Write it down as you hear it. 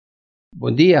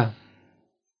Bom dia.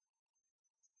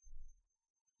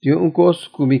 Tem coisa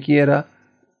que me quiera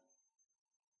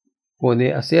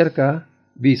poner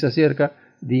visa acerca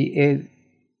de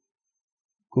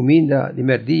comida de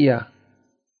merdia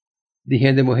de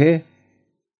hende mujer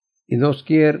y nos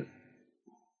quiere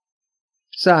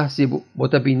si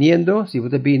vos viniendo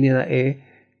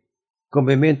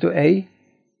conveniente ahí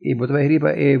y vos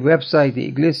arriba el website de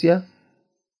iglesia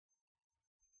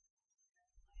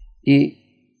y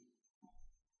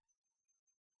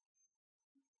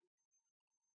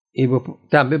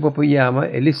también vos llama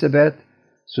Elizabeth,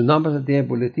 su nombre está en el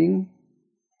boletín,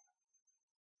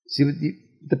 si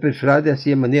te prefieres de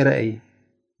así manera ahí.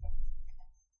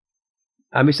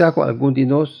 A mí saco algún de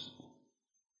nos,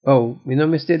 mi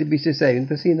nombre es Terry Bisesay,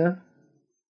 entonces,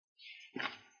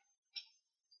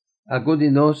 algún de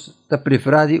nos te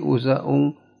prefieres usar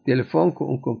un teléfono o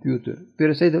un computer,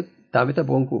 pero sei también está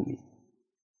bom conmigo.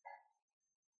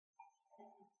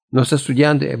 Nós estamos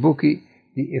estudiando el book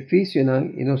de Efesios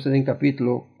y nos estamos en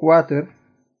capítulo 4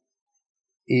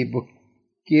 y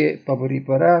porque para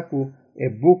preparar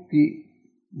el book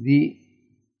de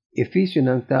Efesios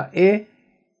está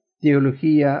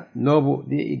teología nobo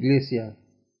de iglesia.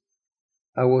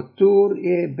 El autor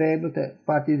es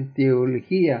parte de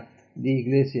teología de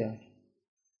iglesia.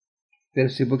 Pero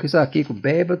si você está aquí con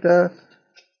Bíblia está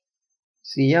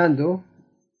enseñando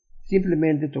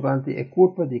simplemente tocante a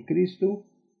culpa de Cristo,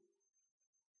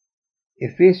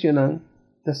 Efesios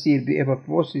te sirve a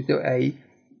propósito ahí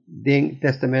del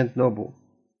Testamento Novo.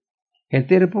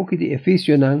 Entero book de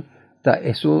Efesios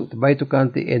vai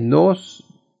tocante a nós,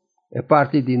 a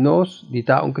parte de nós, de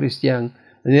estar um cristiano.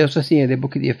 Nós assim, o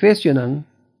book de Efesios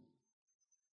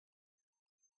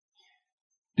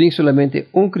tem solamente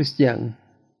um cristiano.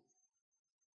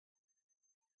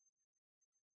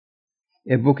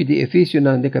 O book de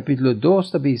Efesios de capítulo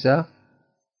 2 avisa,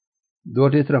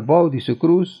 door el trabajo de su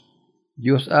cruz,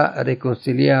 Dios ha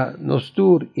reconciliado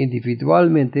nosotros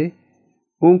individualmente,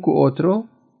 un con otro,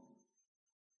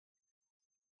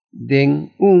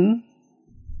 den un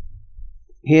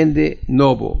hende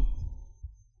nobo.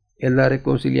 Él ha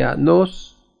reconciliado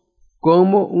nos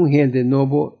como un hende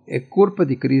nobo, es culpa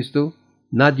de Cristo,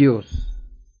 na Dios.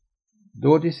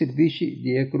 Door el servicio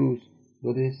de la cruz,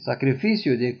 door el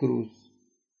sacrificio de la cruz.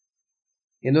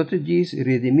 En otro dice,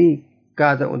 redimí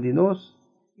cada uno de nosotros,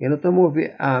 e não estamos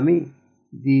ver a mim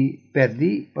de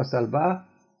perder para salvar,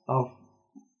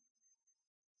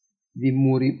 de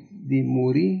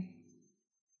morir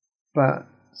para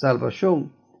salvação.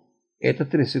 Esta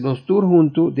três nós todos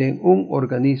juntos em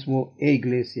organismo e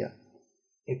igreja.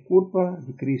 É culpa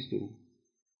de Cristo.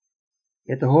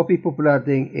 Esta hobby popular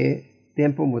em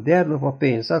tempo moderno para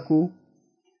pensar que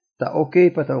está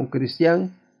ok para estar cristiano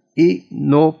e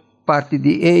não parte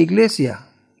de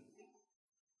igreja.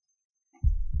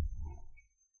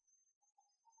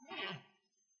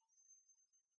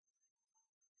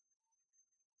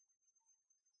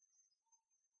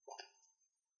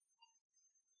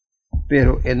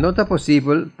 Pero no está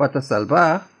posible para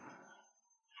salvar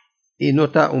y no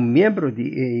está un miembro de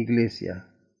la iglesia.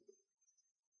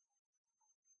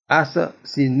 Hasta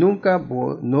si nunca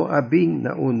no habin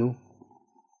na uno,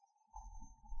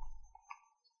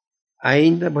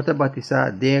 ainda bota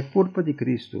batizar de culpa de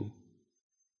Cristo.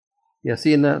 Y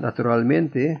así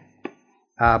naturalmente,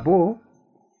 abo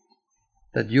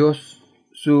da Dios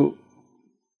su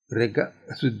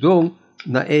don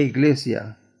na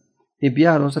iglesia.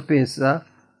 Enviaron a pensar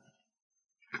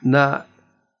na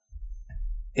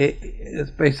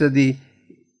espécie de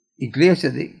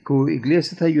igreja, que a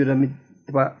igreja te ajuda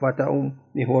para estar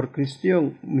mejor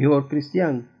cristiano.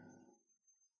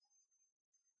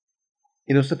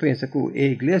 E nós pensa que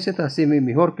a igreja está sendo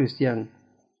mejor cristiano.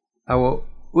 Ao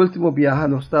último viaje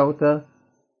nós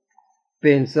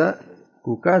pensa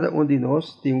que cada de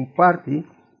nós tem parte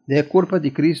da culpa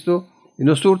de Cristo e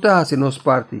nós hacemos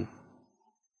parte.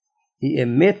 E a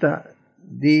meta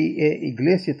da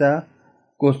igreja está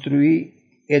construir,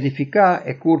 edificar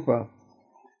a culpa.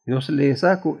 Nós le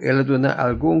saco, ela dona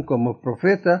algum como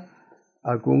profeta,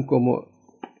 algum como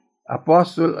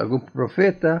apóstolo, algum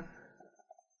profeta,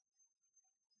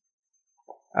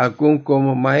 algum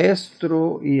como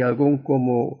maestro e algum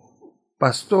como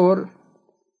pastor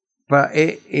para a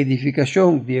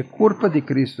edificação da culpa de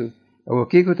Cristo. O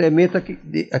Kiko tem meta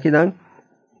aqui não?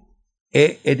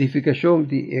 Edificação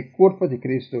de culpa de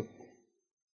Cristo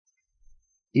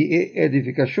e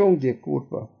edificação de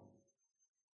culpa.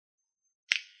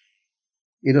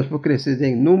 E nós podemos crescer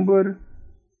em número,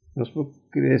 nós podemos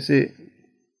crescer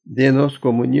de nossa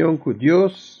comunhão com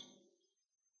Deus,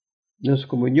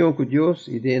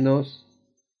 e de nós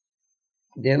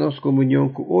denos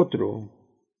comunión con otro.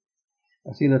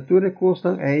 Así natura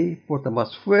costan ahí porta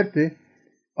más fuerte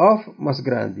o más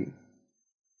grande.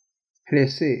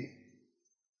 Crece.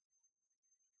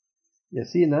 Y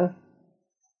así, ¿no?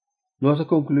 Nos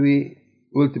concluí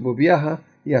último viaje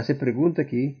y hace pregunta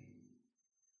aquí.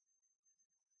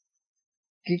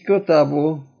 Kiko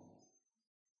tabo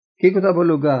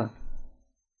lugar.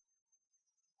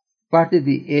 Parte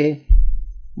de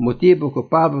motivo que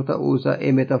Pablo usa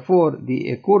metáfora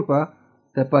de culpa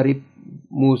para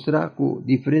mostrar que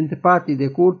diferentes partes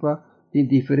de culpa tienen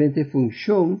diferente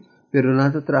función, pero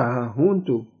nada trabaja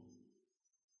junto.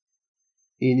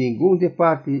 Y ninguna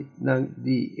parte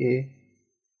de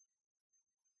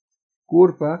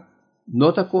culpa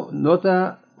no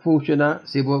funciona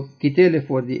si vos quitarle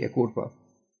fuera de culpa.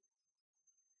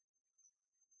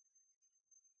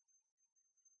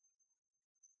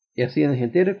 Y así en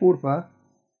gente de culpa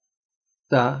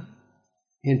está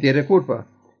gente de culpa.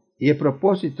 Y el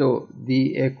propósito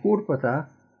de culpa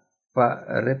está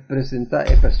para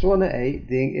representar a persona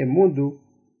en el mundo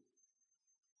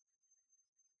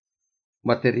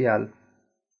material.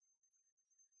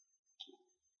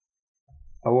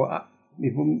 Ahora,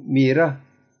 mira,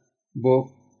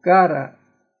 vos cara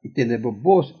y tiene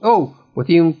voz. Oh, vos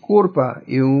tiene un culpa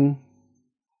y un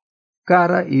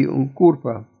cara y un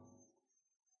culpa.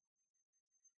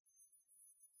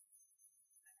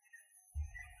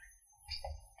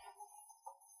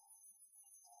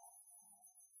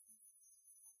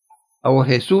 Ahora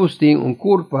Jesús tiene un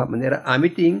culpa, manera a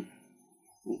mí tiene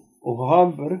un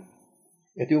hombre,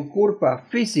 tiene un culpa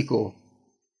físico,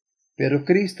 pero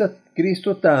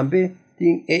Cristo también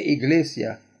tiene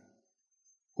iglesia,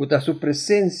 con su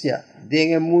presencia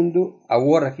en el mundo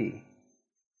ahora aquí.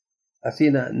 Así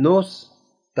nos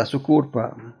da su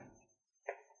culpa.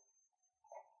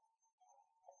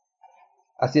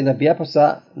 Así via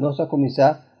pasar, nos a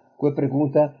comenzar con la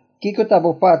pregunta, Kiko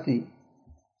tabo parti?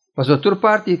 Mas tu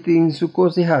parte tem su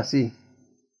cosa así.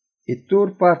 E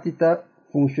tu parte está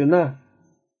funcionar.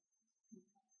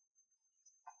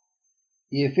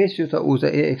 Y Efesios usa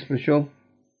la expresión,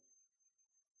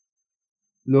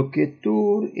 lo que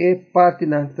tu parte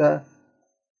está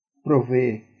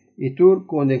provee. Y tu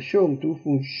conexión, tu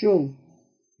función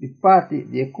de parte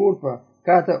de culpa,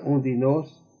 cada uno de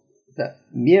nosotros,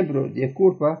 miembro de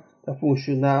culpa, está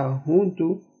funcionando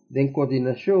junto en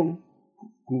coordinación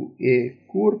con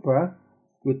culpa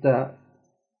que está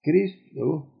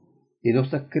Cristo y nos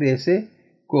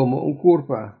crece como un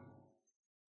culpa.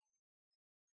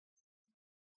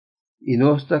 Y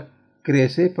nos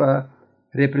crece para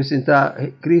representar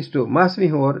a Cristo más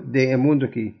mejor del mundo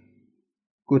aquí.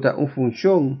 Que está una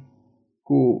función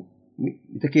que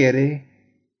te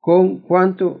quiere con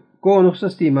nos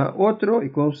estima otro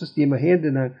y con nos estima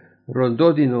gente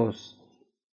rondó de nos.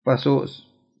 Pasó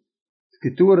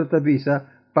escritura tabisa.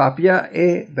 Papia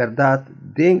es verdad,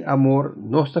 den amor,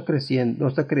 no está creciendo, no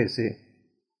está crece.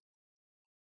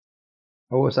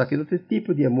 O sea, que este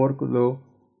tipo de amor que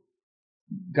lo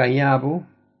ganhamos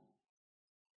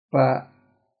para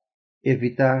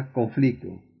evitar conflicto.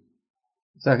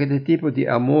 O sea, que este tipo de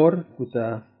amor que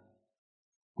está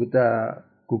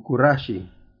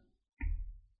coragem.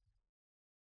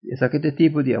 O sea, que este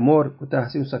tipo de amor que está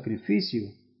haciendo un sacrificio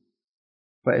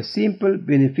para el simple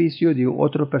beneficio de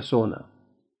otra persona.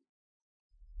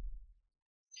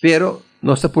 Pero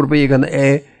no está por llegar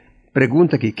a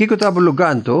pregunta aquí. Kiko estaba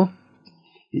logando,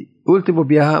 último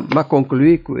viaje, me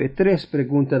concluí con 3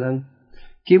 preguntas.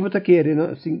 ¿Qué você quer?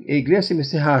 A igreja me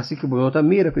seja assim, que você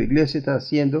mira que a igreja está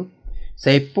haciendo,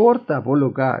 se importa o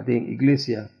lugar da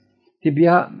igreja.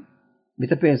 Tibia, me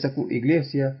pensa que a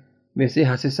igreja me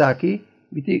seja aqui,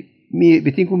 me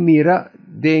tenho que mirar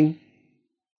den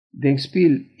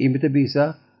espelho e me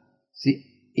pensa,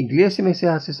 se a igreja me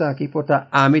seja aqui, porta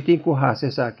a me tenho que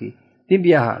fazer aqui. Tem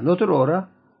viaja, noutra hora,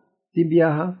 tem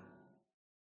viaja.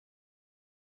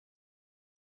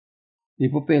 E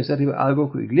vou pensar em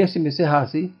algo que a igreja me seja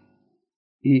assim,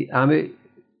 e a mim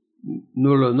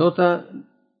não está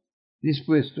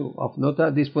disposto, não está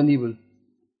disponível.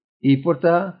 E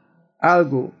portanto,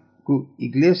 algo que a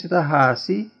igreja está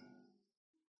assim,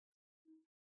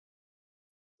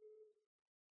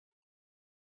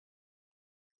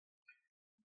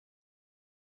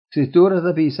 escritura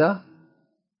da Bíblia,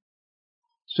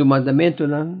 su mandamento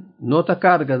não está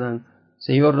carga,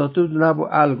 Senhor, não te dava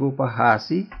algo para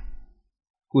assim,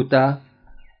 que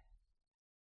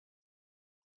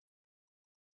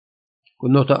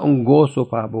não está gozo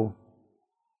para vos.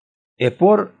 É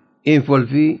por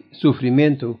envolver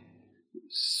sofrimento,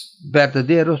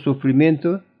 verdadeiro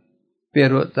sofrimento,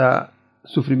 pero está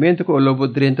sofrimento que o lobo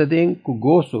dentro de com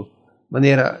gozo,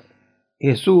 maneira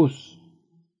Jesús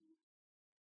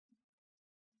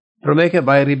promete que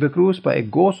va a ir a cruz para el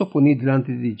gozo punir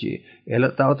delante de Dios. Él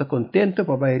estaba contento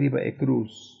para ir a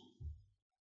cruz.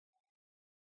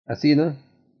 Así, ¿no?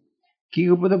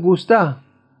 Kiko puede gustar.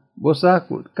 Vos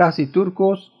casi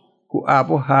turcos, ku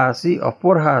abo hasi o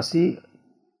por hasi,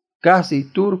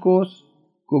 casi turcos,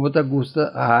 ku puede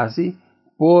gustar hasi,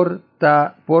 por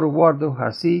guardo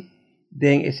hasi,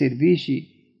 den el servicio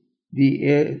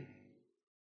de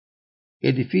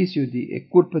edificio de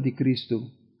culpa de Cristo.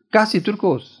 Casi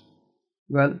turcos.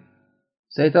 Well,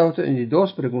 se está en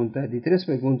dos preguntas, de tres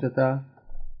preguntas está.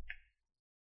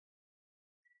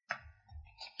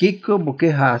 Kiko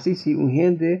porque hasi si un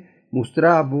gente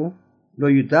mostraba, lo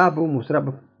ayudaba,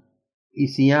 mostraba y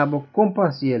ensinaba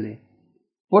compasión.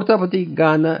 Portava ti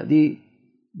gana de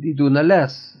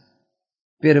donarles,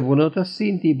 pero no te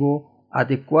sentivo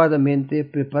adecuadamente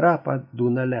preparado para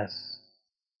donarles.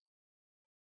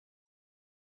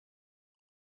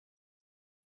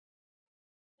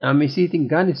 A mí si te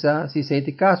gana si se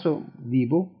te caso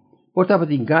vivo, portava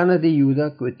ti gana de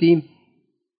ayuda con el team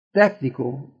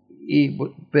técnico.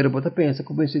 Pero vos pensa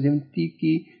como se tem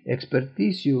que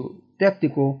experticio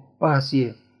técnico para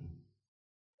hacer.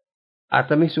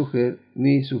 Hasta mi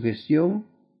sugestión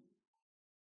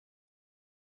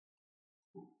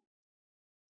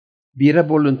vira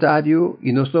voluntario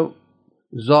y no so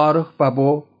zorg para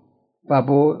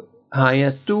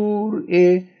haya tour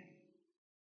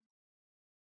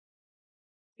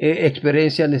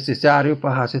experiencia necesaria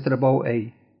para hacer trabajo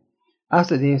ahí.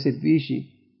 Hasta de servicio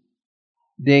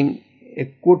den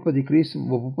culpa de Cristo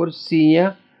por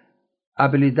sinha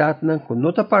habilidad nan con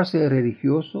nota parte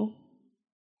religioso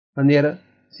manera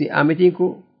si ame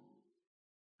tinko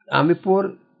ame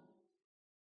por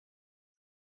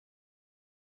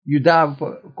ayudar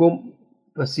com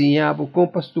sinha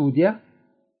com estudia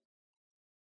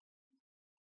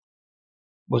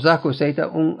vosako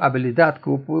seita habilidad que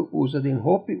usa den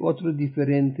hobby otro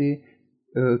diferente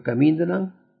camino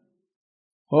nan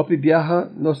hobby viaja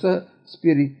nossa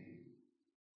spirit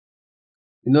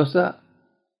nossa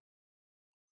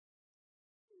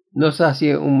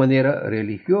hace una manera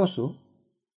religioso,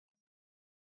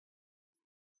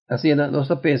 así no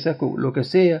se piensa que lo que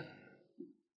sea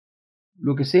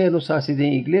nos hace de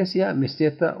iglesia, me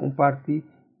cierta un parte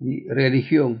de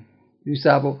religión. Yo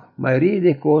sabo, mayoría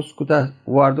de cosas que está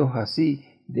guardo así,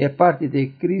 de parte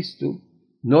de Cristo,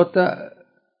 nota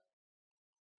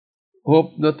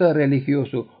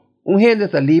religioso. Un gente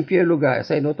está limpia el lugar,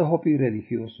 esa nota hobby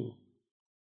religioso.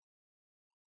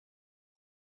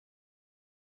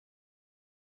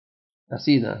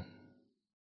 Así na.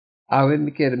 A ver,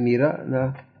 me quiero mirar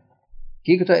na.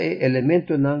 Kiko ta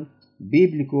elemento nan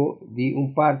bíblico de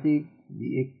un parte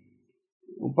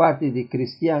de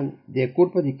cristiano de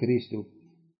culpa de Cristo.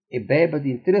 E beba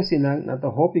de tres nan ta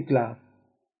hopi klar.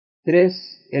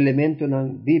 Tres elementos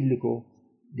nan bíblico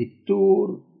de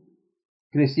tur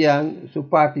cristiano su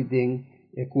parte de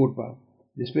culpa.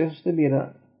 Después usted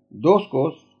mira dos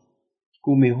cosas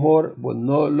que mejor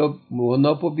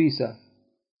no povisa.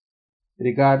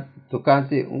 Regard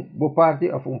tocante un parte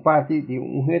de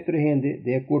un gente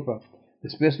de culpa.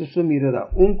 Después se mira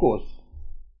un cosa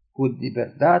que de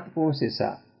verdad puede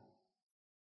cesar.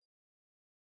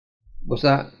 O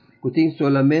sea, que tiene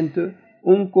solamente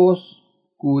un cosa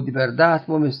que de verdad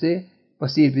puede ser para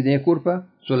servir de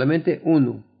culpa, solamente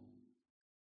uno.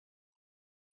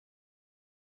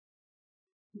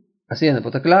 Así es,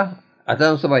 ¿está claro?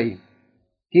 Hasta no se va ahí.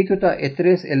 Kiko está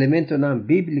tres elementos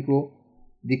bíblicos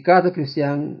de cada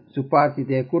cristiano su parte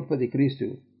de culpa de Cristo.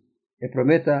 Y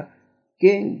prometa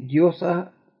que Dios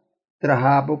ha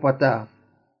trabajado para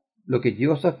lo que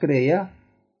Dios crea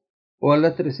o la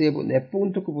recibe en el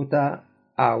punto que está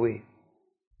ahí.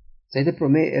 Ese es el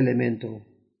primer elemento.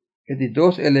 El de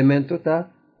dos elementos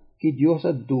está que Dios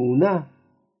aduna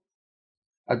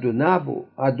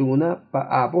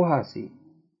para abo así.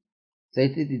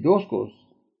 Ese es de dos cosas.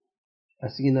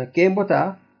 Así que quien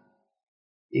vota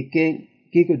y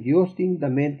que Dios tiene la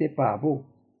mente para abo.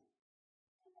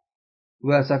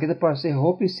 Well, sa kita pa se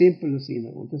hopi simple sina.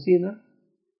 Unta sina.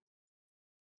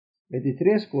 Es de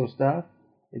tres cosas,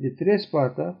 es de tres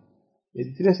partes, es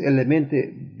de tres elementos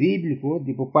bíblicos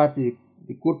de parte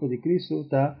de cuerpo de Cristo,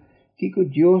 que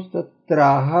Dios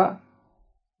trabaja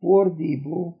por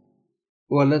divo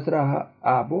o la trabaja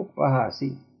abo para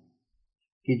así.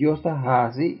 Que Dios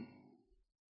hace,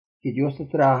 que Dios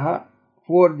trabaja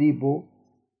por divo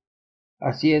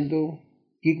haciendo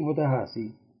que está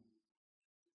así.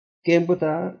 Quem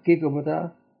botar, Kiko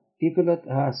lat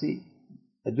hasi,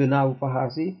 adunavo pa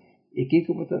hasi, e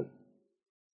Kiko botar,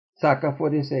 saca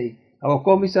fora isso aí. Agora,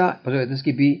 como isso, mas eu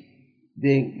escrevi,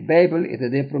 den Bible ito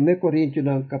den 1 Corintios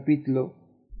ng kapitulo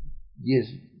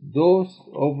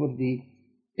 12 over di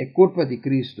culpa di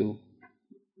Cristo.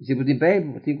 Si po din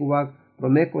Bible, pati kuwag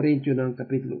 1 Corintios ng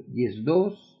kapitulo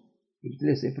 12, ito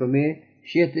sa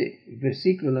 7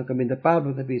 versikulo ng kami na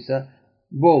Pablo na bisa,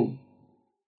 bom,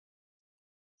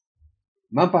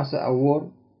 mampasa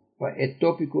awor pa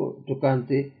tópico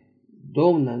tocante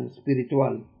don ng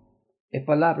spiritual.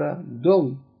 Palabra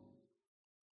don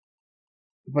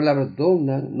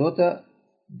ng nota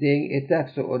den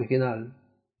texto original.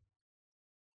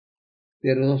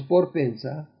 Pero nos por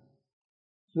pensa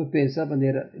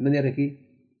manera que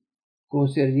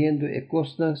concerniendo e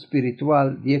cosa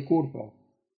espiritual de culpa.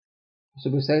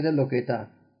 Sobre saida lo que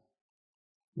está.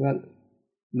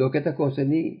 Lo que está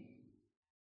concerni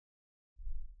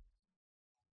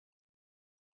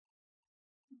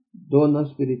dona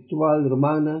espiritual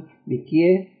romana de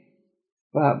que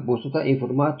pa bosuta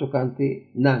informato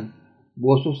cante nan.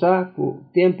 Bosusa ku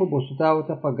tempo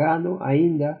bosuta pagano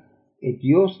ainda e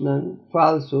Dios nan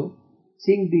falso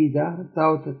sin vida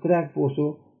tauta track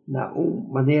poso na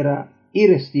manera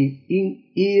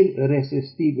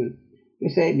irresistible.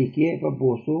 Esa es mi que pa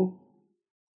boso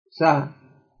sa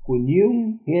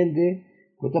kunyung hende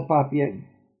kota papia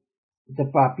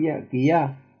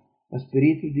guía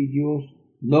espíritu de Dios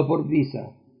no por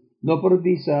visa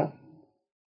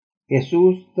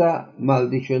Jesús está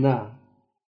maldicionado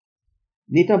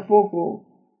ni tampoco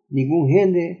ningún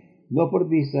gente no por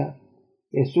visa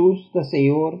Jesús está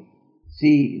Señor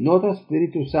si no está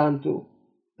Espíritu Santo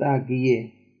está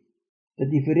guía está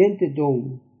diferente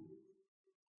don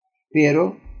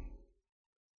pero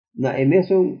ta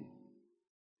emeson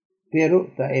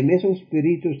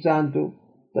Espíritu Santo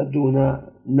ta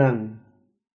duna nan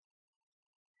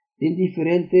en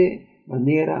diferente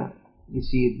manera de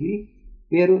servir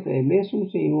pero ta emeson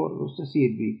Señor nos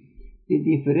sirve de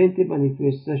diferente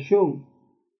manifestación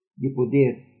de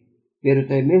poder pero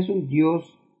ta emeson Dios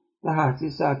ta hace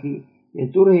aquí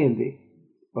en tu gente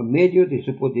por medio de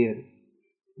su poder.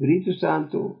 Espíritu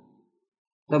Santo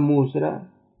ta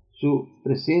muestra su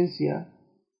presencia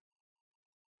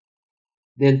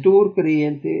dentro del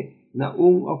creyente na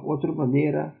otra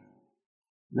manera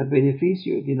na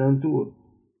beneficio de natur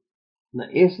na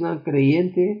es na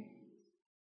creyente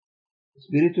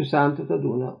Espíritu Santo te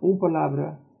dona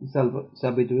palabra de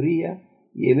sabiduría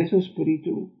y el mismo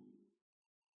Espíritu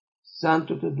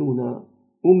Santo te dona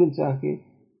mensaje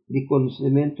de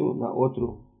conocimiento na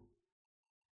otro.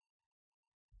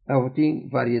 Hay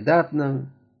variedad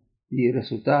de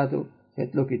resultado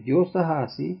es lo que Dios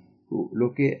hace,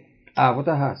 lo que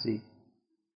hace.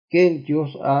 Que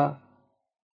Dios ha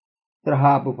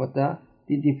trabajado para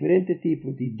de diferentes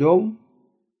tipos de don,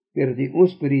 pero de un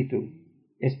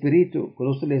espíritu,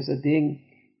 conoce en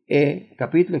el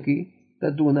capítulo aquí,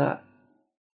 te da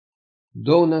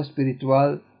dona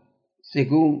espiritual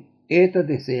según esta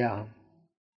desea.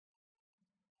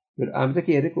 Pero antes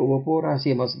quiere como por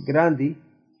así más grande,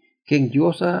 que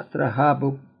Dios ha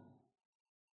trabajado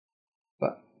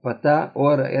para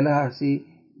ahora él hace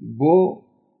bo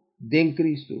den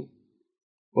Cristo.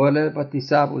 Ahora el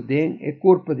batizado den el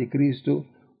cuerpo de Cristo.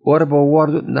 Ahora va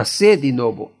a nacer de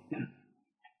nuevo.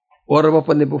 Ahora va a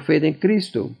poner fe en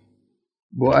Cristo.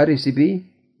 Va a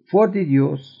recibir por de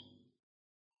Dios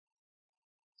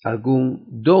algún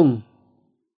don.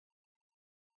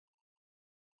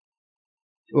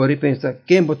 Ahora piensa,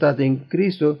 quien vota en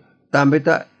Cristo también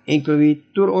está incluido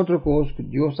toda otra cosa que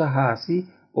Dios hace.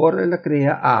 Ahora la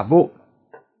crea abo.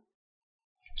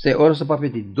 Se ahora se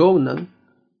papel de donan.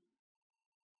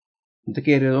 Entonces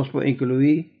queremos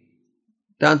incluir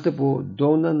tanto por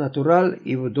dona natural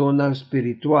y por dona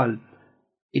espiritual.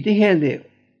 Y te gente,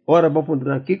 ahora vamos a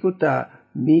poner aquí que está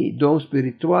mi don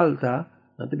espiritual,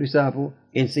 está, antes pensaba,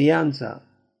 enseñanza.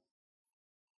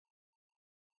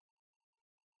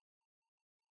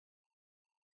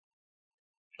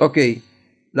 Ok,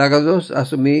 la dos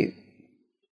asumí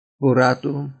por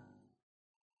rato.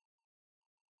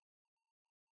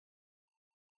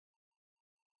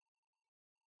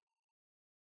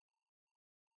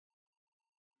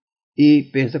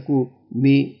 Y piensa que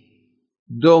mi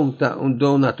don está un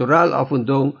don natural o un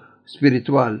don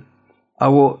espiritual.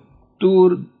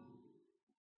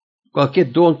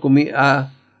 Cualquier don que me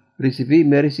ha recibido,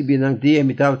 me recibí en día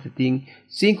mitad de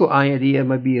 5 años de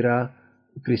me vira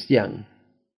cristiano.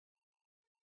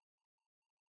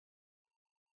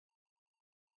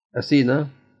 Así, ¿no?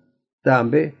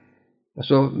 También,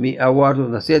 mi aguardo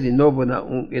nacer de nuevo en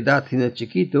una edad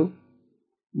chiquito,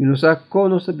 y nos ha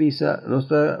conocido,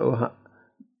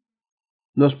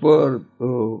 nos por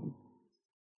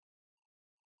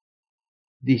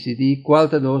decidir cuál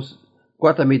de nos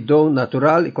quota may dom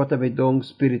natural e quota may dom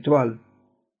spiritual.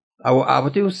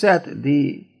 Awat yung set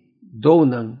di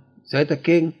donang sa ita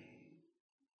king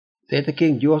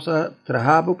Diyos a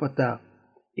trahabo pata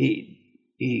i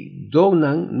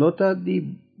donang nota di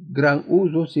gran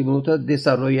uso si nota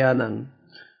desarrollanang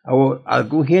awo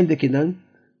algún gente kinang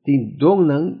tin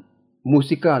donang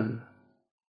musical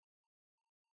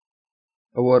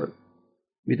awor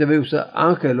mitabe usa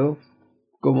angelo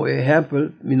como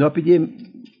ejemplo mi no pide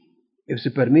if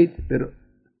se permite pero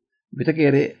mita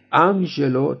quiere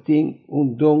angelo tin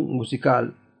un don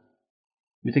musical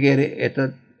mita quiere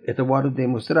eta guardo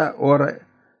demostrar ora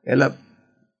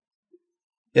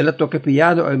ela toca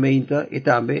piano aumenta e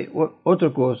tambe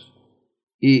outra cosa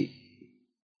e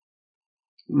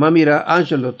ma mira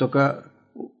Angelo toca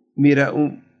mira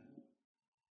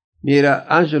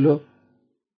Angelo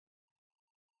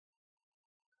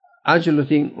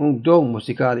tem don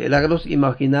musical e la nos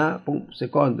imagina por un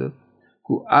segundo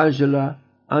que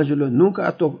Angelo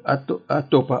nunca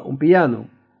atopa un piano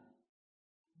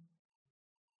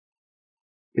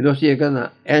e nós chegamos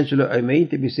a Angelo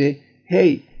aumenta e dice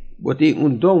hey boti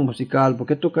un don musical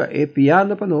porque toca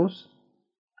piano para nós.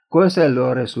 Qual é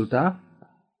o resultado?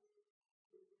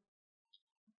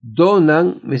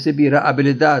 Donan me se vira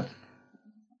habilidade.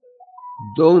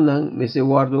 Donan me se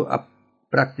guardo a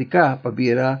praticar para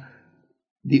vira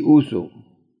de uso.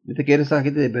 Me te quero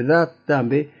saber de verdade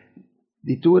também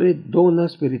de ture dona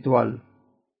espiritual.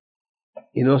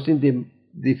 E nós temos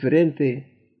diferente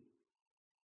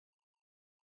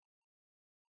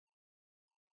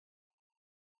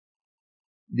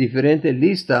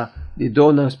lista de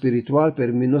dona espiritual,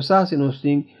 pero nos hace nos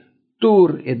tem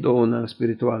tur e dona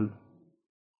espiritual.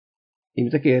 E me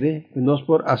quer que nós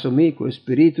por assumir que o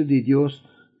Espírito de Deus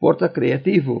porta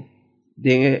criativo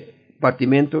de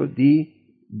partimento de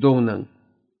donan.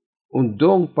 Un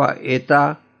don para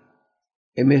eta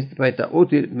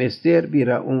útil, mester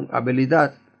vira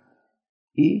habilidade.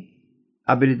 E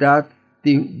habilidade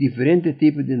tem diferentes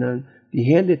tipos de nan. Tem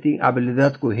gente tem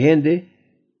habilidade com hende.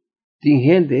 Tem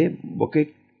gente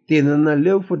porque tem na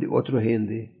leu de outro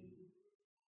gente.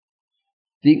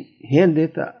 Tem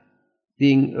gente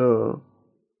tem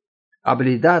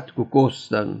habilidade com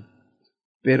costan,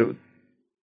 pero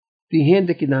tem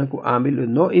gente que não com amilo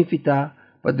não invita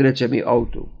para direito meu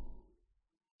auto.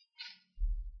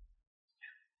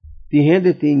 Tem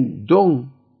gente tem dom,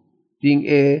 tem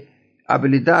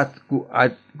habilidade com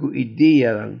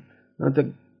ideia,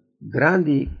 não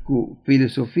grande com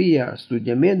filosofia,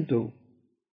 estudamento.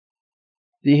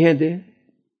 Tem gente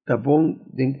tá bom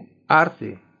de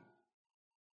arte.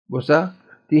 Você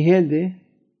tem gente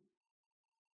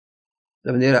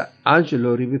da maneira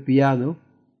Angelo ribe piano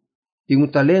tem um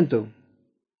talento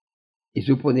e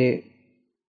supone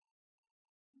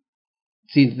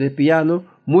sin de piano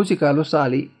música lo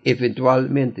sale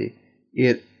eventualmente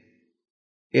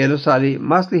e lo sale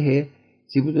mais ligeiro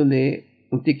se você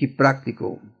tem tiki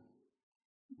prático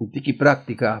tiki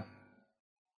prática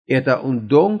eta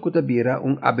don que te vira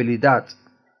habilidade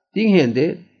tem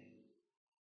gente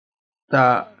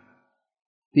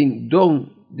tem don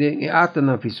de arte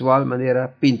visual maneira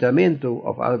pintamento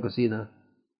ou algo assim.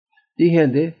 Tem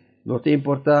gente não te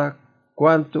importa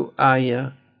quanto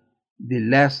haya de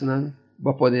lesson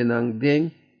va poder nang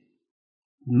den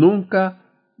nunca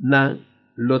não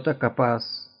lota capaz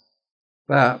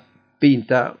para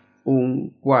pintar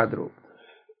quadro.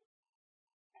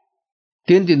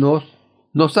 Tende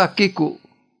nós aqui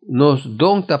nos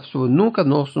don tapso nunca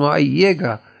nos não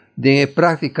llega de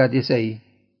prática disso aí.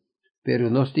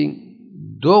 Pero nós tem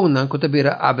don não que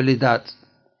vira habilidade.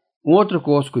 Outra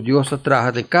coisa que Deus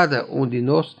traz em cada de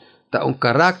nós está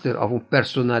caráter ou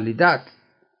personalidade.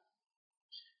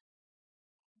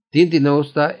 Tem de nós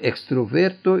está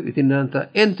extroverto e tem de nós está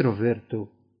introverto.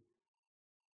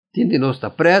 Tem de nós está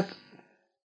preto,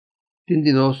 tem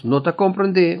de nós não está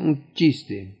compreender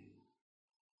chiste.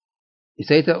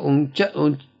 Isso aí está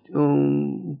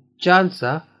chance,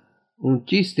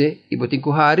 chiste e botin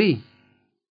ko hari.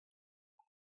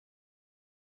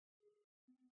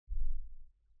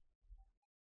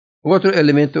 Outro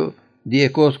elemento de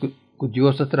ecos que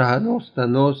Deus traz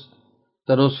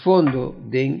a nos fundo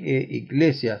da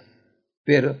igreja,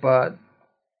 pero para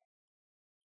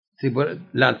se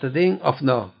lanta den ou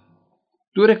não.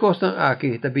 Tu recostan aqui,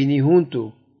 está bem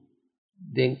junto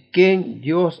de quem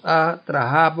Deus ha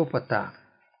trabajado para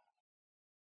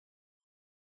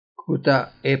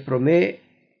Kuta prome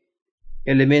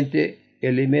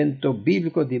elemento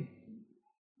bíblico de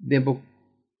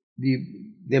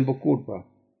culpa.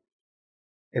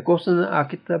 É coisa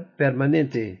aqui está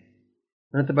permanente.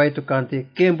 Não vai tocante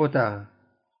quem botar.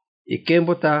 E quem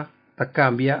botar, tá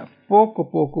cambia poco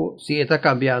a poco se está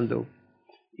cambiando.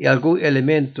 Y algún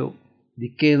elemento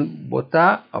de quien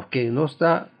está o quien no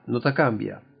está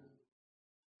cambia.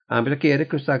 Ambra quiere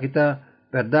que está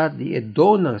verdad de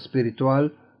dona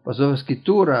espiritual, pasó la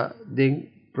escritura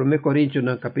de 1 Corintios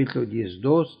en capítulo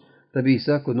 12,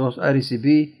 avisa que nos ha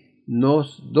recibido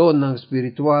nos dona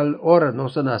espiritual, ahora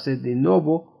nos nace de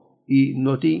nobo y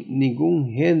no tiene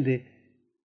ningún hende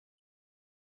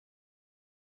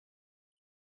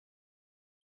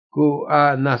que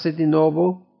nace de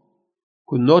novo,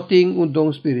 que no tiene un don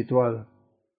espiritual.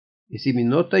 Y si me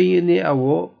no tiene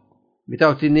agua, me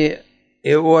tiene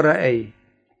ahora ahí.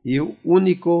 Y el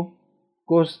único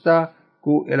costa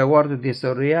que el guardo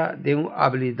desarrolla de una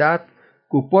habilidad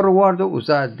que por guardo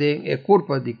usa de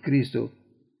culpa de Cristo.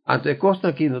 Antes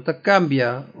costa que no te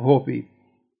cambia, hopi.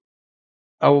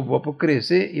 Agua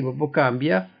crece y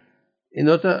cambia, y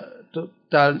no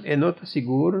está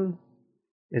seguro.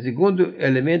 El segundo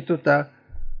elemento está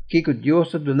que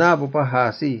Dios donaba para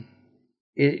así.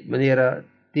 De manera,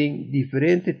 tiene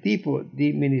diferentes tipos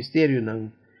de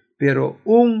ministerio, pero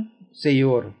un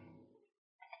Señor.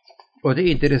 O de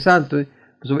interesante,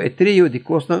 pues el trío de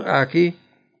cosas aquí,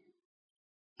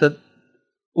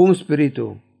 un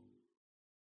espíritu.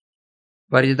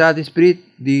 Variedad de espíritu,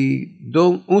 de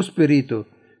don, un espíritu.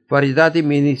 Variedad de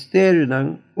ministerio,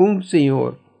 un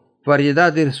Señor.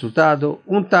 Variedad de resultado,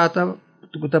 un tata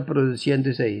que está produciendo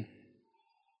isso aí.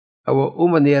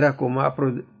 Uma maneira como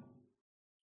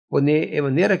poner de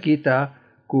maneira que está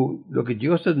que lo que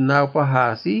Dios está dando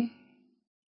para así,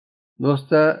 no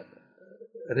está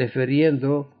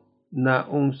refiriendo a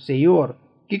un Señor.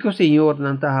 Kiko Señor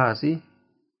não está así?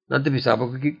 Não te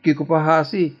pensava que Kiko para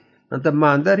así? Não te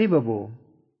manda arriba bo?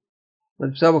 Não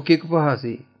te pensava Kiko para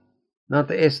así? Não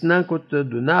te esnan que te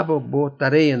donava bo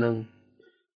tarefa não?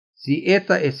 Si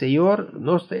esta es Señor,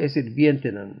 no está es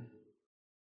sirviente não?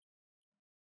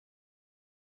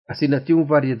 Assim não tem uma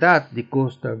variedade de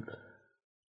costas.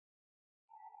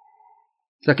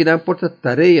 Sa que não importa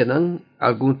tarefa não,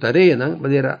 alguma tarefa não,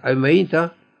 maneira a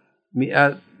mainta me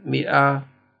a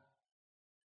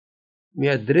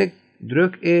druk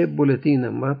e boletim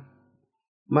não,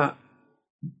 mas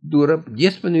dura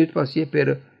 10 minutos para ser,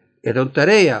 pero é uma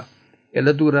tarefa,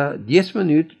 ela dura 10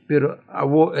 minutos, pero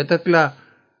é claro,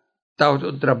 tá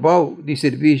o trabalho de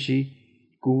serviço que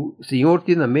o Senhor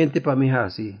tem na mente para mim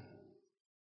assim.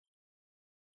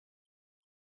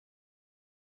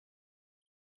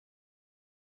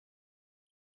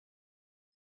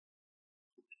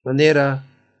 Maneira,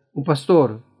 um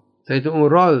pastor, tem um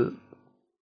rol,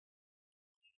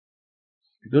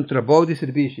 um trabalho de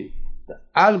serviço,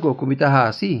 algo como está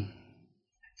assim,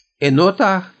 e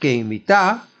nota quem me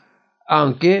está,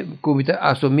 aunque como está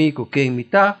assumido quem me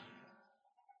está,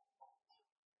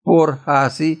 por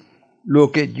assim,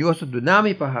 lo que Dios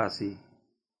donami para assim.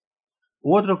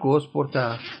 Outra coisa, por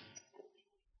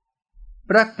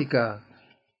prática,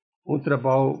 um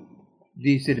trabalho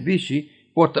de serviço,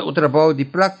 porta um trabalho de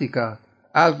prática,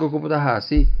 algo como está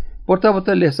assim, porta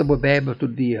você lê a Bíblia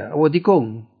todo dia, ou de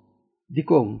com,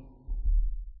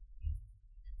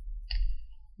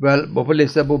 well, você lê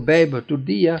a Bíblia todo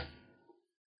dia,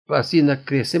 para assim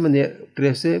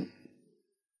crescer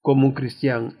como um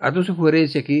cristiano. A tua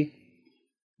sugerência aqui,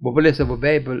 você lê a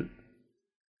Bíblia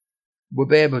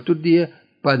todo dia,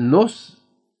 para nós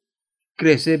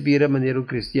crescer de maneira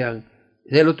cristiana.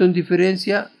 Se ela tem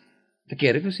diferença, te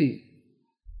quero que sim.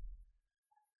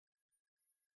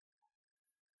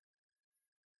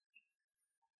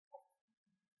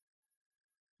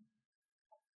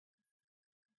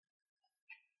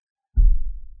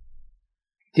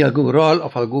 Tem algum rol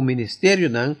ou algum ministério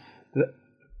não,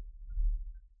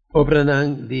 obra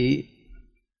não de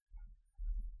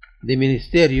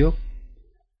ministério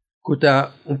que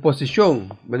está uma posição,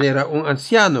 maneira um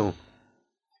anciano.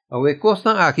 Ao é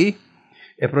costan aqui,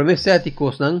 é promessa de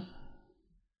costan,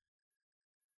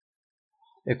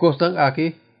 é costan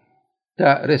aqui,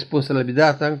 tá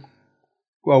responsabilidade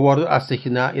com a guarda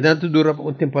assignada e não dura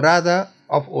uma temporada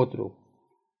ou outro.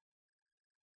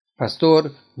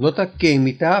 Pastor, nota quem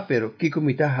me está, pero Kiko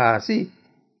me está assim.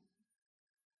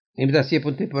 E me está assim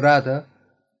por temporada,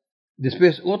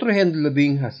 depois outro hende lo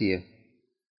bem assim.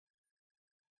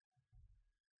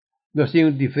 Nós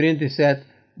temos diferentes set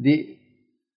de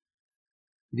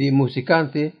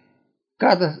musicante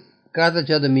cada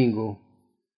dia domingo.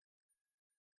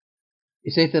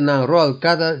 E se tem um rol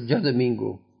cada dia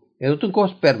domingo. É uma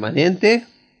coisa permanente.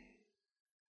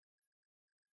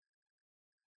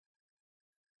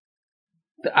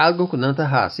 Algo que não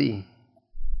está assim.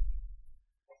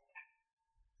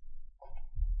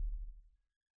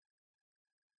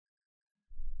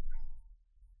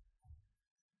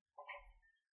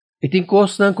 E tem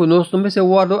coisas que nós não se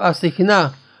guardo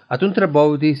asignar a um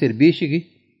trabalho de serviço que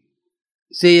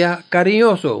seja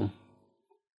carinhoso,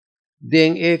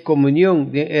 de comunhão,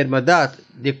 de hermandade,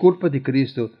 de culpa de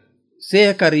Cristo,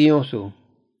 seja carinhoso.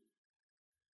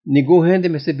 Nenhum gente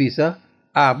me se visa,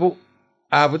 abo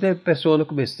de pessoa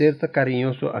que me certa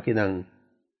carinhoso aqui não.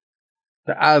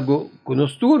 Tá algo que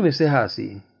nós turmes se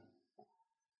assim.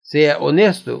 Seja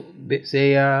honesto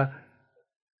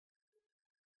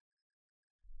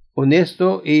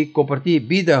e compartilhar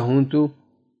vida junto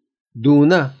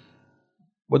duna.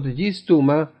 Você diz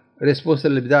toma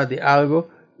responsabilidade de algo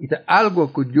e tá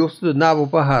algo que Deus te dava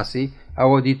para fazer,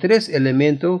 agora de três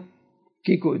elementos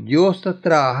que Deus te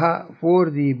trabaja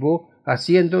por vivo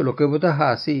haciendo lo que você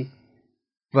hace,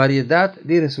 variedad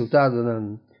de resultados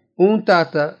nan.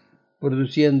 Tata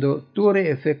produciendo todo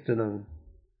efecto nan.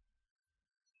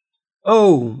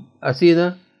 Así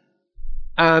na,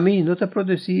 a mí no te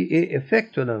produce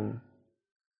efecto nan.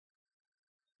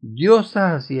 Dios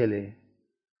está haciendo.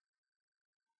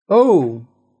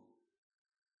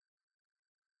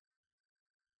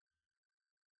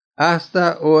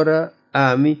 Hasta ahora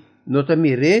a mí no te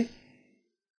miré,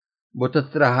 vos estás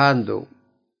trabajando.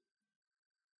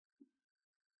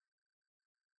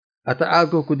 Hasta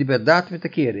algo que de verdad me te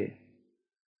quiere.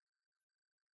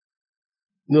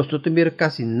 Nós não te mira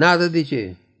casi nada de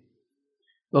che.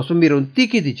 Nós não mira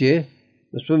tique de che.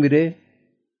 Nós não mira.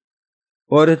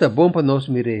 Ora está bom para nós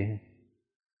mirar.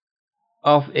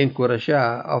 Of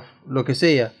encorajar, of lo que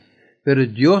sea. Pero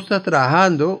Dios está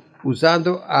trabajando,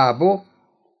 usando abo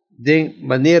de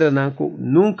maneira que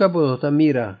nunca podemos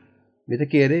mira. Me te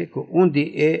quiere, que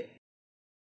día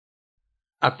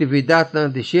atividade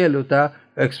de cielo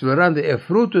está explorando el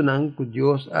fruto que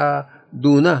Dios ha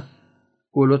dado.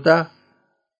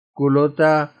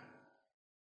 Kulota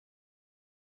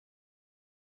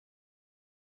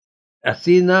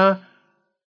así na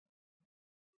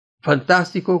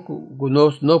fantástico que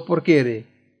nós não porquere.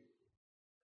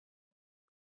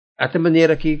 Até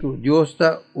maneira que Deus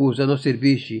está usando o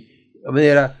serviço, a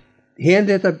maneira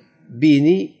gente está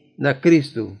vindo na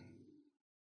Cristo.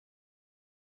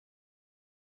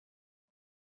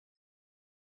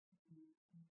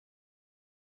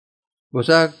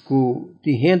 Você que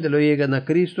tem gente que chega na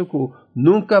Cristo que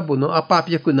nunca não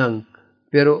apapia com não,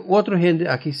 pero outro gente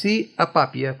aqui sim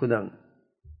apapia com não.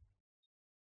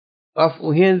 Of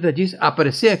gente diz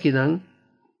aparecer aqui não,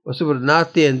 você não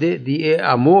atende de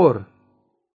amor.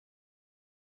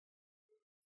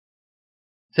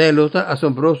 Se lota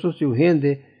asombroso se o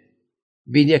gente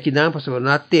viene aqui não para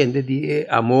não atende de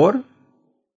amor.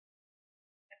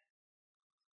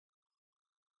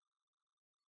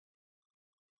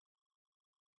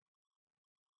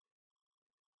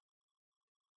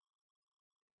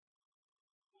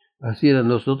 Así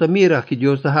nosotros mira que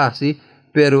Dios está así,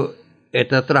 pero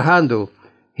está trabajando.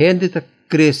 Gente está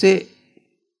crece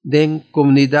en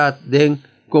comunidad, en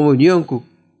comunión con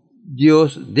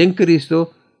Dios, en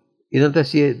Cristo, y no está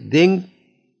así, en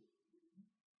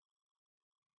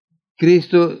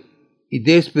Cristo y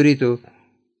de Espíritu,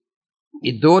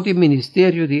 y todo el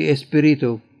ministerio de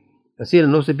Espíritu. Así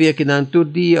no se ve que en todo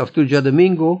día o todo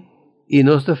domingo, y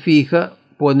no está fija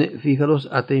los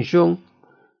atención,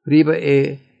 arriba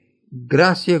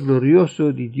gracia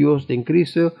glorioso de Dios en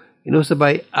Cristo, y no se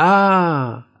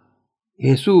va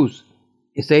Jesús,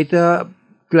 está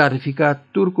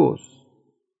clarificar turcos.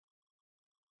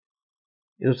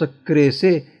 Y no se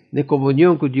crece en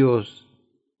comunión con Dios.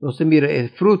 No se mira el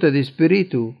fruto del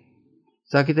Espíritu.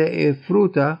 Sabe que es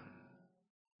fruta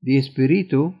del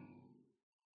Espíritu.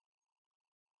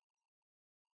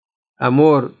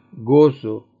 Amor,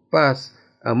 gozo, paz,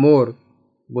 amor,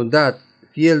 bondad,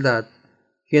 fieldad,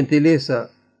 gentileza,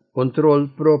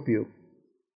 control propio.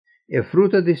 El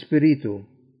fruto del Espíritu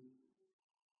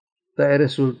está el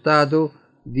resultado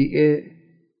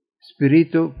del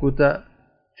Espíritu que está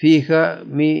fija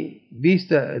mi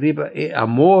vista arriba el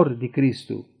amor de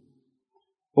Cristo.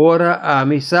 Ora a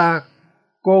misa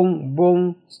con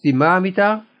bon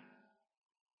stimamita,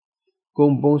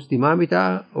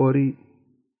 ori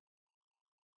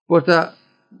porta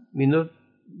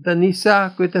minuta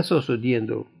nisa que está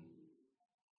sucediendo.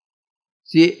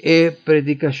 Si la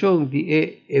predicación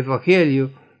del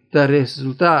Evangelio está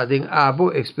resultado en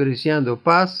abo experienciando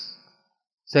paz,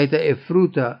 saita es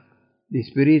fruta del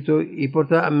Espíritu y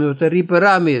porta no te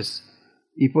reparames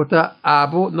y porta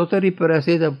abo no te reparas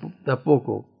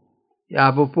tampoco.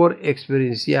 Abo por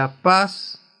experienciar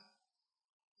paz,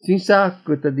 sin saber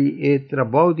que está el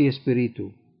trabajo del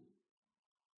Espíritu.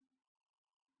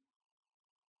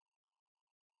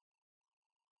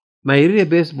 Mayoría de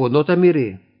veces vos no te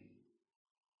miré.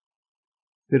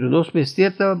 pero nos me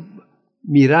está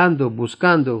mirando,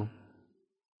 buscando.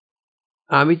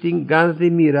 A mí tengo ganas de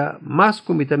mirar más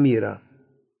como te mira.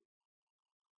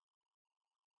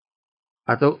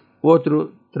 Hasta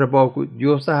otro trabajo que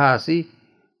Dios hace,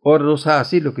 ahora nos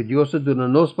hace lo que Dios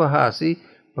nos hace,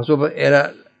 pasó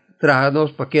era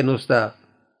traernos para que nos está.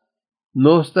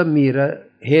 Nos está mira,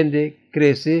 gente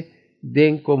crece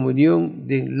de comunión,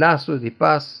 de un lazo de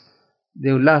paz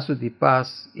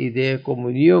y de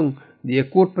comunión, de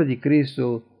culpa de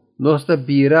Cristo, nos está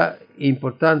mira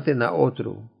importante en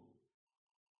otro.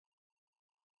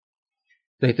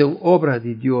 Esta es una obra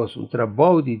de Dios, un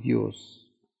trabajo de Dios.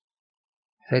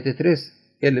 Hay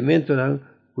tres elementos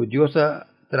que Dios ha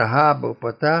trabajado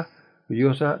para que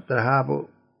Dios ha trabajado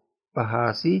para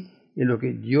así, y lo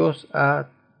que Dios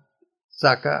ha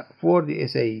saca fuera de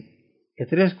ese ahí. Y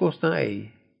tres cosas están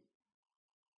ahí.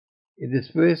 Y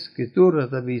después que tú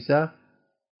avisa,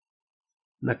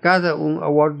 na cada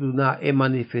aguardo una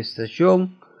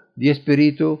manifestación de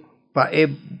espíritu para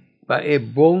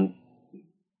el bon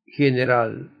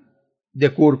general de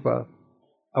culpa.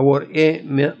 Ahora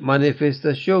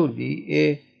manifestación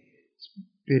de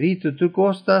espíritu tu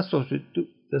costa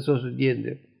sucediendo.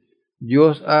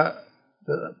 Dios ha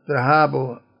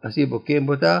trabajado así porque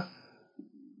está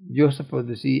Dios puede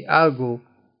decir algo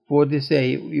puede ser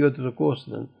y otra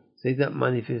cosa. Se da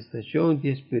manifestación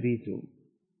de espíritu.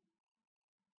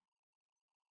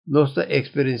 Nuestra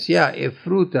experiencia es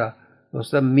fruta,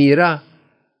 nuestra mira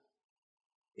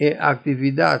es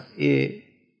actividad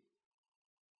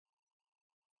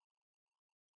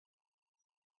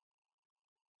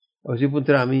así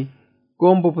para mí,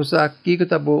 como pasar Kiko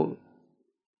tabo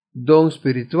don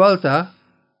espiritual ta,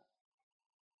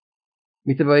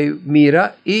 me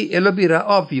mira y él lo mira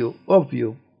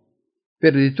obvio,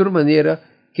 pero de toda manera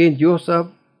que Dios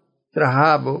ha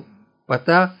trabajado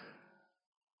para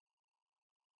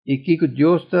y Kiko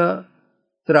Dios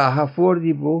trabaja por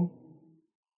de vos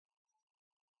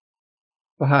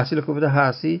para hacer lo que va a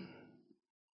hacer,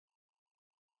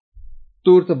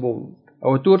 turta bom.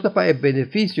 A turta para el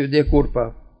beneficio de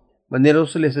culpa, manera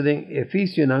se les den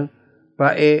beneficio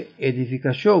para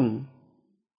edificación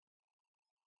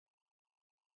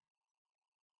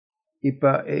y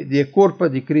para de culpa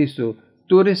de Cristo.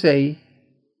 Tú eres ahí,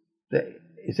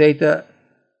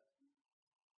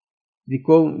 de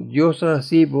con Dios ha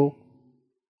sido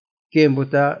que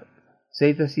vota,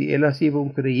 seita si él ha sido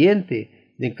un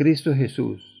creyente de Cristo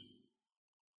Jesús.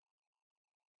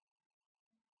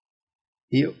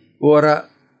 Y ahora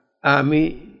a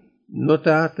mí no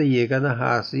te llegan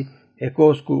a hacer, es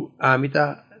que a mí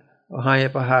está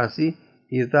para hacer,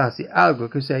 y está hacer algo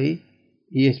que sea ahí,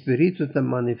 y el Espíritu te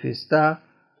manifesta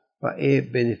para el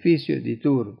beneficio de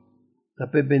tu,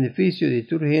 para el beneficio de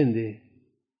tu gente.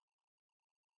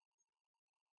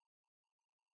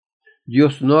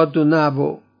 Dios no ha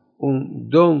donado un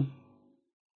don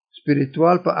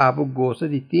espiritual para abo goza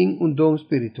de tener un don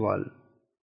espiritual.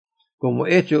 Como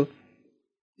hecho,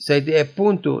 se el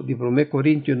punto de 1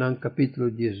 Corintios en capítulo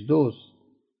 12.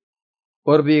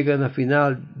 Ahora llega en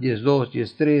final 12,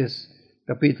 13,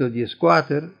 capítulo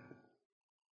 14.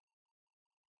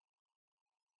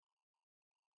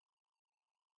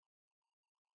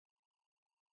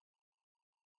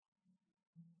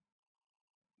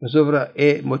 Sobre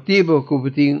el motivo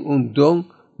que tiene un don,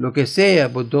 lo que sea,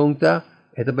 el don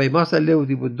está, es más allá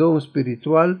de don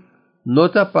espiritual, no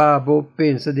está para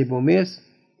pensar de mes,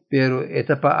 pero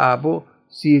está para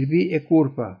sirve y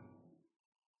culpa.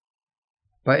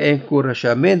 Para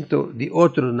encorajamiento de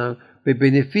otros, para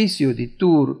beneficio de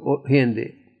tu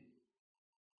gente.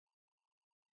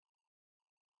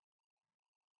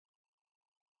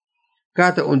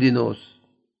 Cada uno de nosotros.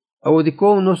 Ahora,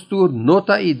 con nuestro no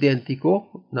está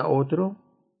idéntico na otro,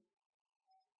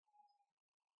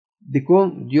 de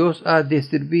con Dios ha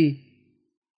destruido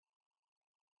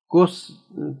cosas,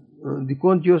 de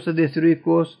con Dios ha destruido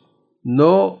cosas,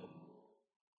 no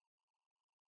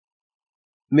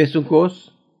me son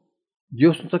cosas,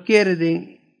 Dios no quiere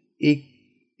de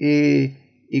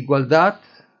igualdad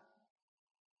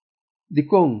de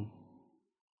con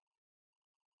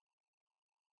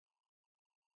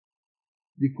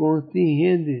tiene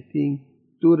gente,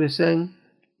 tiene tu resen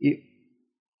y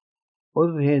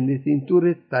otra gente tiene tu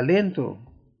talento.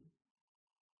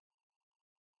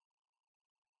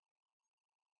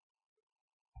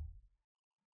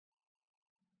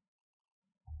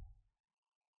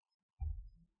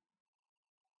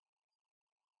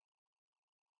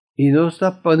 Y no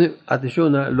está poniendo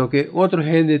atención a lo que otra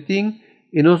gente tiene,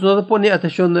 y no pone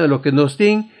atención a lo que nos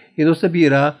tiene, y no se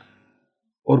verá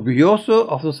orgulloso,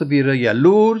 o no se verá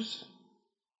yaluros.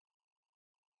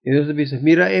 Entonces dice,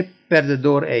 mira,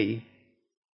 perdedor ahí.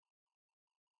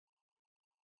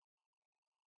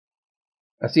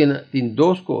 Así, tiene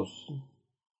dos cosas.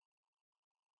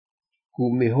 Que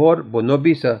mejor, no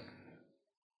visa.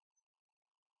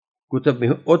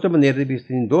 Otra manera de vista,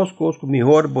 tiene dos cosas que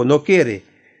mejor, no quiere.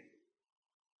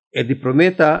 El de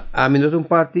prometa a mí no es una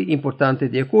parte importante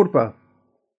de culpa.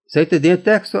 Se te dé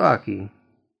texto aquí.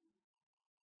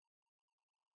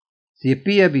 Si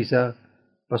pia visa,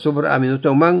 pasó por a mí no te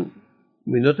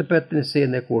no te pertenece a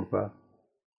la culpa.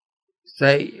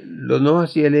 Se lo no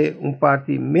hace un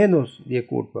parte menos de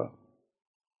culpa.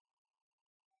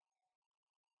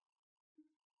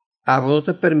 Abo no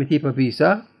te permití para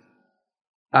visa,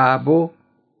 abo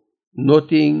no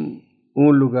tiene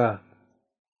un lugar.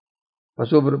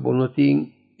 Pasó por no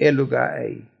tiene el lugar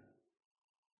ahí.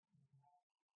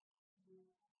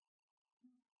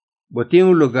 Botín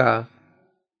un lugar,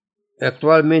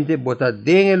 actualmente bota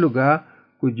en el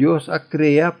lugar que Dios ha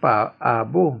creado para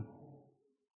abo.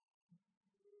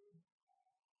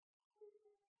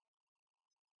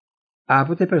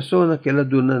 Abo de persona que la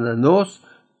donan a nos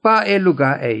para el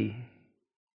lugar ahí.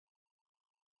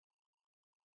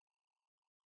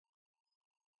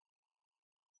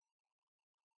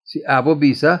 Si abo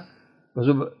visa,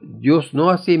 Dios no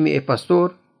hace mi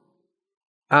pastor,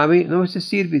 a mí no se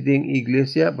sirve de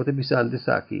iglesia, bote pisantes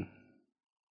aquí.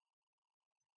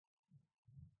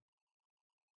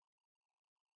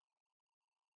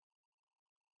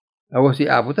 Ahora si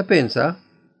abo te pensa,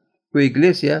 que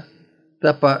iglesia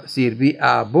está para servir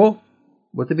abo,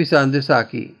 bote pisantes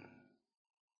aquí.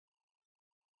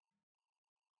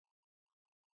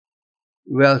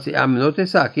 Well, si a mí no te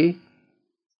saque,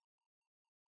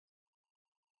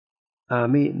 a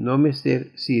mí no me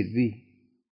sirve.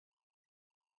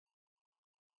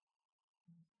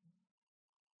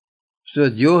 So,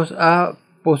 Dios ha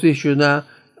posicionado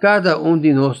cada uno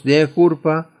de nosotros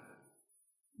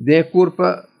de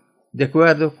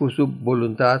acuerdo con su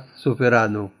voluntad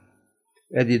soberana.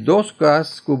 Es de dos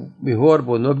casos que mejor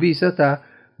no visita,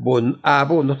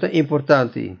 abo no está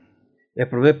importante. El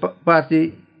primer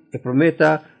parte, el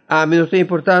prometa, a mí no está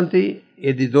importante,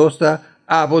 y de dos está,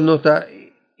 abo no está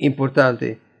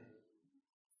importante.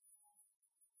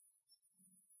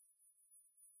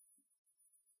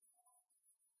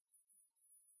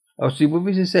 Si vos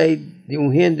dice de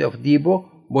un hende of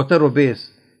dibo, bota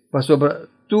robes. Para sobre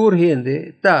tu hende,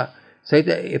 está,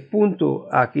 el punto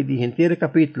aquí de entero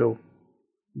capítulo.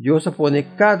 Dios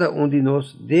pone cada uno de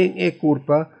nosotros en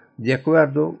culpa de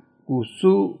acuerdo con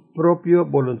su propia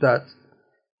voluntad.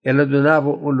 Él donaba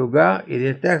un lugar y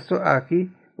el texto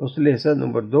aquí nos lesa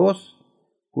número 2,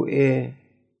 que es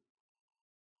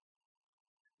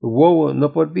wow,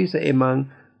 no por visa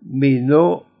eman, mi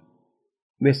no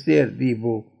mester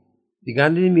dibo.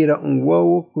 Digando mira un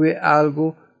huevo que es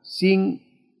algo sin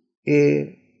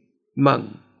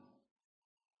man.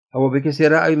 Ahora que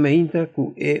será a imagina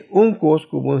que es un cos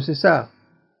como se sabe.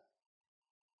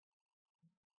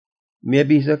 Me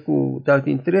avisa que tal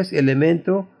tiene tres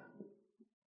elementos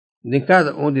de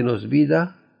cada uno de nos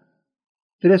vida,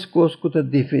 tres cosas que te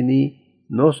definen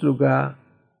nos lugar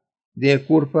de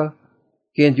culpa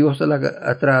que Dios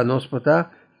atrás nos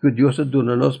para que Dios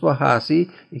dona nos para así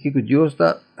y que Dios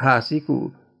está así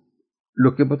con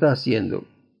lo que está haciendo.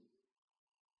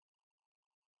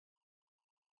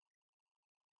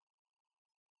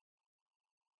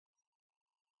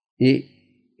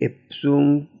 Y es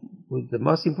lo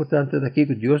más importante de aquí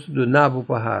que Dios donaba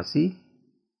para así.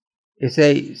 Ese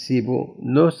ahí, si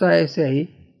no está ese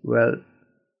ahí, well,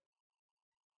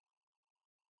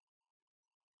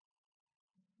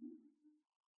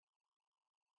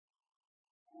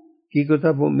 Kiko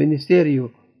está por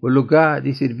ministerio, por lugar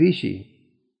de servicio.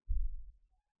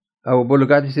 Por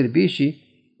lugar de servicio,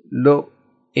 lo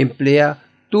emplea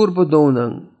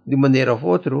turbodonan de manera u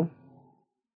otra.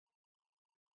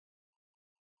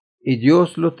 Y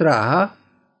Dios lo traja,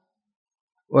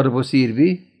 o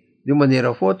sirve de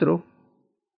manera u otra.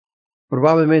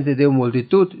 Probablemente de una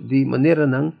multitud de manera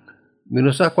nan.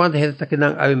 No sé cuánta gente está que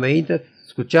nan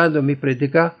escuchando mi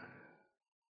predicar.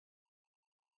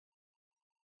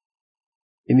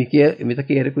 Y me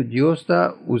quiere que Dios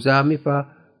está usando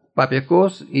para papia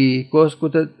cosas y cosas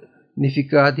que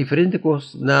significa diferentes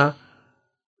cosas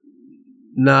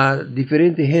na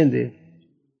diferente gente.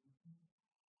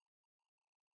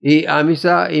 Y a mí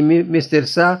sa, y mi mister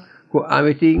sa, que a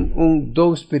mí tiene un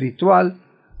don espiritual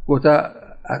que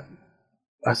está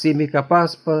así me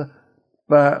capaz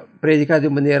para predicar de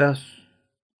manera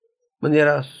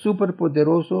super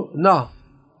poderosa. No,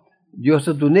 Dios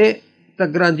es está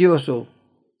grandioso.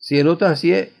 Si no está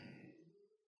así,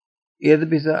 ele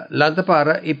bisa lanta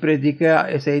para e predica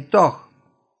esse toch.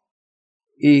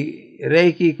 E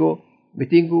rei Kiko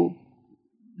mitingu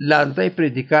lanta e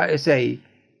predica esse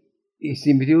e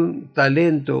se me um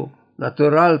talento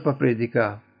natural para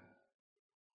predicar.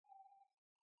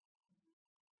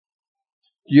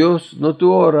 Deus não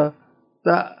tu ora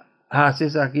tá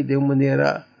haces aqui de uma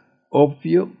maneira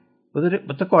óbvia.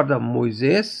 Você acorda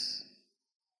Moisés,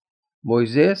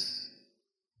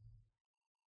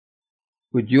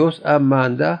 que Deus a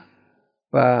manda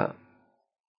para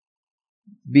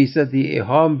visa de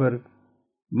homem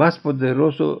mais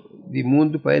poderoso do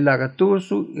mundo para ele lagar todo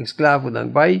su escravo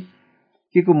ng bai.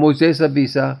 Que como Moisés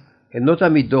avisa, nota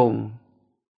mi dom.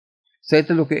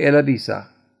 Seita lo que ele avisa.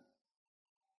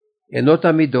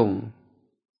 Nota mi dom.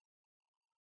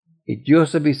 E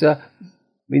Deus avisa,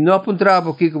 mi no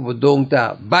apuntrabo que como dom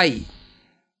ta, bai.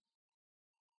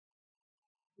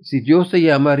 Se Deus te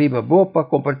llama arriba, para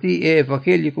compartir el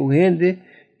evangelio con gente,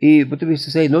 y você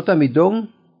dice, nota mi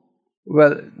dom,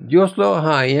 well, Deus lo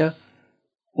haya,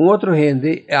 outro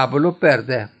gente, lo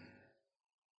perde.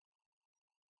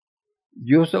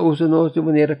 Deus usa nós de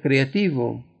maneira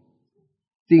criativa.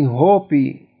 Tem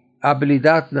hobby,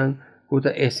 habilidade que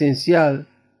é essencial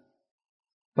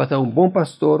para um bom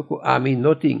pastor que a mim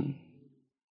não tem.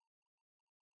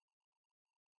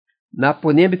 Na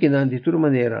ponemos que não de toda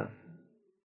maneira.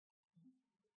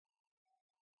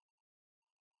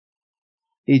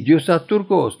 E Deus está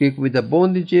turcos, que comida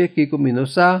bondage, que comida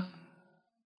sa,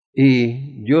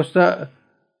 e Deus está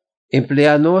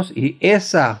empleando-nos, e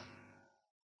essa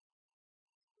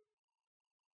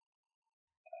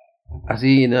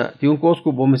assim, tem um coisa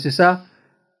que vamos dizer,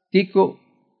 Kiko,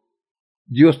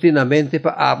 Deus tem na mente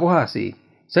para abohar assim.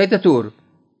 Saita tur,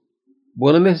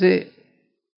 bonamente se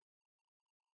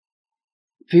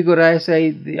figurar essa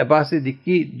aí a base de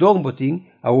que dom botin,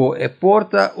 a é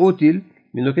porta útil,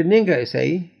 mas não que ninguém essa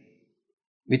aí,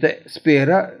 mita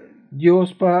espera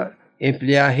Deus para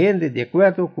emplear gente de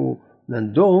acordo com o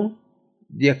dom,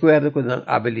 de acordo com a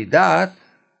habilidade,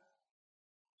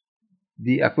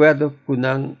 de acordo com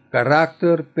o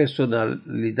caráter,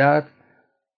 personalidade,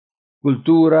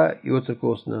 cultura e outra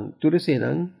coisa. Tudo isso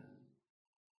não.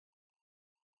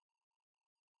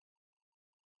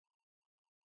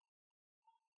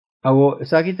 Agora,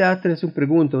 essa aqui está traz uma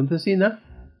pergunta, então assim, né?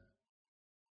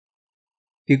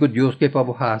 Que Deus quer para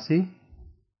você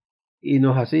e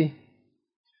não assim?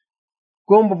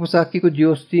 Como você que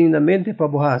Deus tem na mente para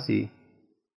você?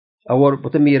 Agora,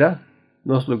 você mira,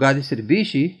 nosso lugar de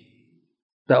serviço,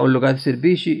 está um lugar de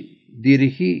serviço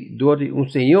dirigido por um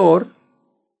senhor,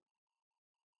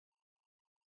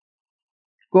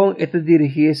 com esta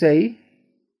dirigência aí,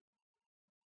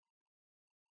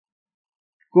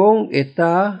 com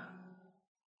esta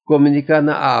comunicar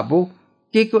na abo,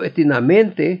 que é na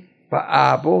mente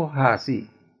para abo hasi.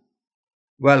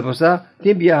 Well, você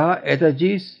tem viaja, esta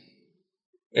diz,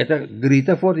 esta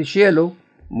grita for de cielo,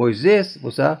 Moisés,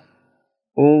 você,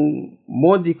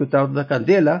 monte que está na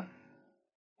candela,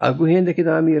 alguma gente que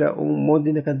não mira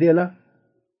monte na candela,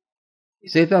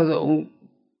 se está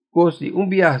coisa,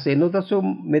 viaje, não está seu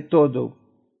método,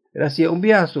 era assim,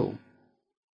 viaje.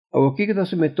 O que está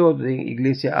seu método em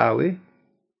igreja awe?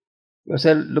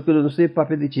 Você, o que não sei,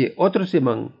 papel de outro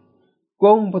semana,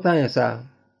 com botanha sa,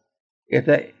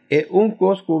 esta é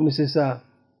coisa como se sabe,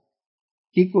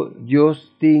 que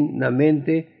Deus tem na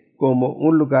mente como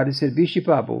lugar de serviço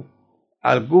para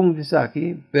algum diz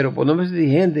aqui, pero por nome de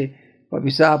gente, para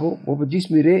bisabo, para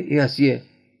dismire e assim.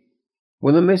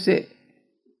 Por nome de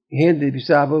gente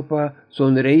bisabo para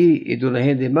sonreír e dona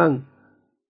gente man.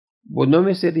 Por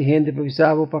nome de gente para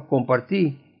bisabo para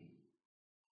compartir.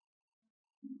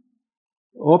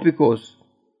 Ópicos.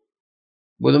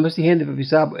 Por nome de gente para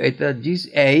bisabo, eta diz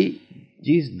ei,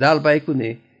 diz dal vai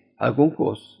cune algum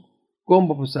coisa.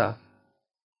 Como você?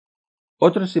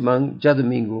 Outra semana, já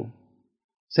domingo.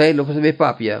 Sei lo que se ve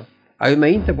papia. Aí uma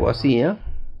inta por assim,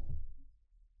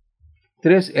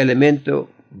 três elementos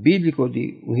bíblicos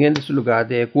de um gente no lugar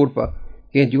de culpa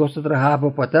que Deus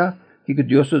trabalha para que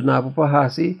Deus não para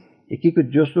fazer e que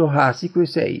Deus não faz com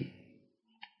isso aí.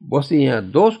 Você tem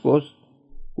duas coisas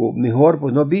o melhor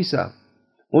por não visa.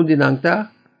 De não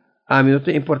está, a mim não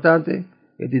é importante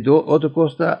e de outra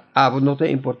coisa a não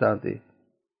é importante.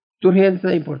 Tudo gente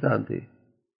é importante.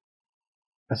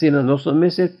 Assim, nós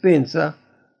somente pensa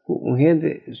com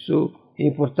gente sua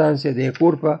importância de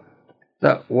culpa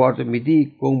está guarda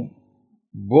medir com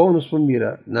bônus para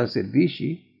mira no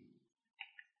serviço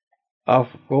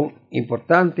com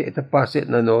importante esta passe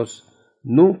na nós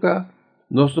nunca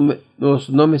nós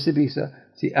não me serviça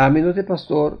se a mim não é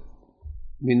pastor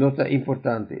me nota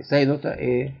importante essa nota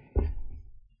é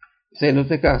Se no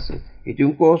te caso, y de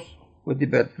un cos de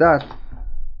verdad,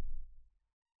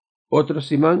 otro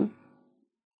simán,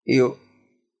 y o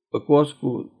cos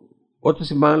otro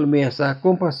simán me asa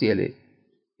compasiele,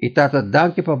 y tata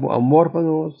danke pa amor para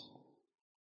nós,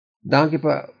 danke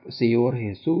pa Senhor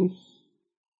Jesus,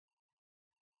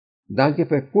 danke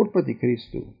pa culpa de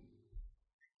Cristo.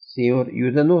 Senhor,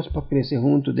 ajuda-nos para crescer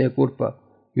junto de culpa,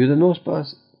 ajuda-nos para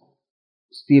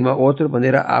estima outra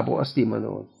maneira, abo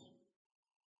estima-nos.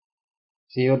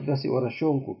 Senhor, dá-se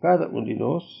oração com cada de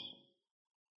nós,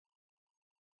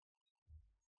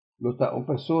 nota uma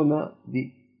pessoa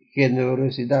de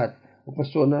generosidade, uma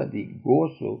pessoa de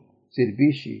gozo,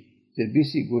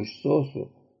 serviço gostoso,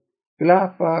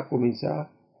 para começar,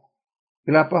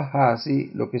 para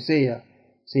fazer lo que seja.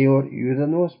 Senhor,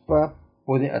 ajuda-nos para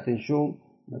poner atenção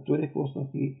na tua coisa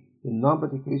aqui, em nome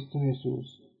de Cristo Jesus.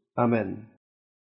 Amém.